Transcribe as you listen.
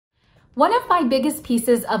One of my biggest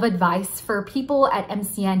pieces of advice for people at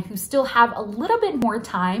MCN who still have a little bit more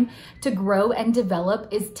time to grow and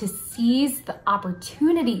develop is to seize the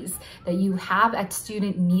opportunities that you have at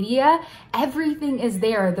Student Media. Everything is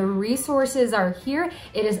there. The resources are here.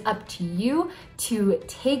 It is up to you to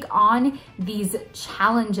take on these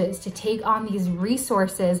challenges, to take on these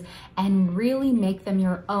resources and really make them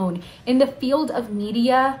your own. In the field of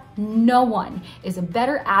media, no one is a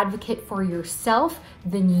better advocate for yourself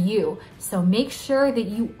than you. So make sure that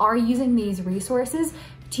you are using these resources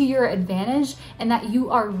to your advantage and that you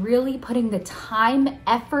are really putting the time,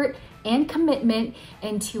 effort, and commitment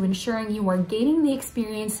into ensuring you are gaining the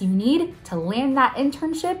experience you need to land that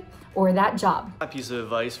internship or that job. My piece of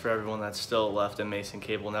advice for everyone that's still left at Mason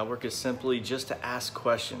Cable Network is simply just to ask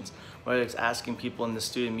questions. Whether it's asking people in the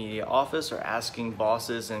student media office or asking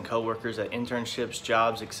bosses and coworkers at internships,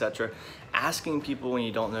 jobs, etc. Asking people when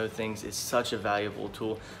you don't know things is such a valuable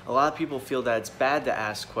tool. A lot of people feel that it's bad to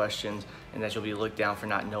ask questions and that you'll be looked down for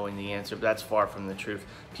not knowing the answer, but that's far from the truth.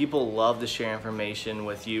 People love to share information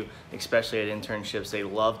with you, especially at internships. They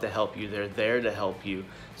love to help you. They're there to help you.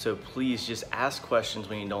 So please just ask questions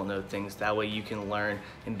when you don't know things. That way you can learn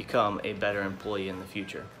and become a better employee in the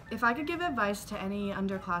future. If I could give advice to any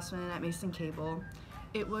underclassmen at Mason Cable,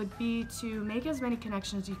 it would be to make as many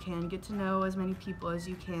connections as you can, get to know as many people as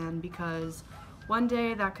you can, because one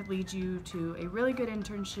day that could lead you to a really good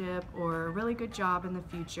internship or a really good job in the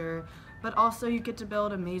future, but also you get to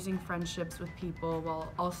build amazing friendships with people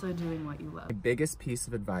while also doing what you love. My biggest piece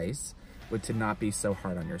of advice would to not be so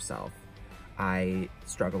hard on yourself. I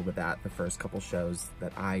struggled with that the first couple shows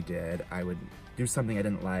that I did. I would do something I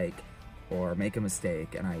didn't like or make a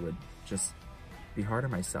mistake and I would just be hard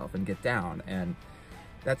on myself and get down, and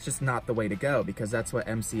that's just not the way to go, because that's what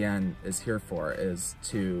MCN is here for, is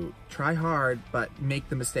to try hard but make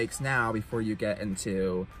the mistakes now before you get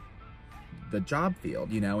into the job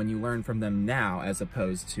field, you know, and you learn from them now as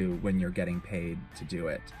opposed to when you're getting paid to do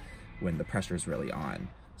it, when the pressure's really on.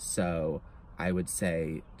 So I would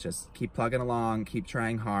say just keep plugging along, keep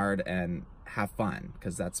trying hard, and have fun,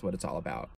 because that's what it's all about.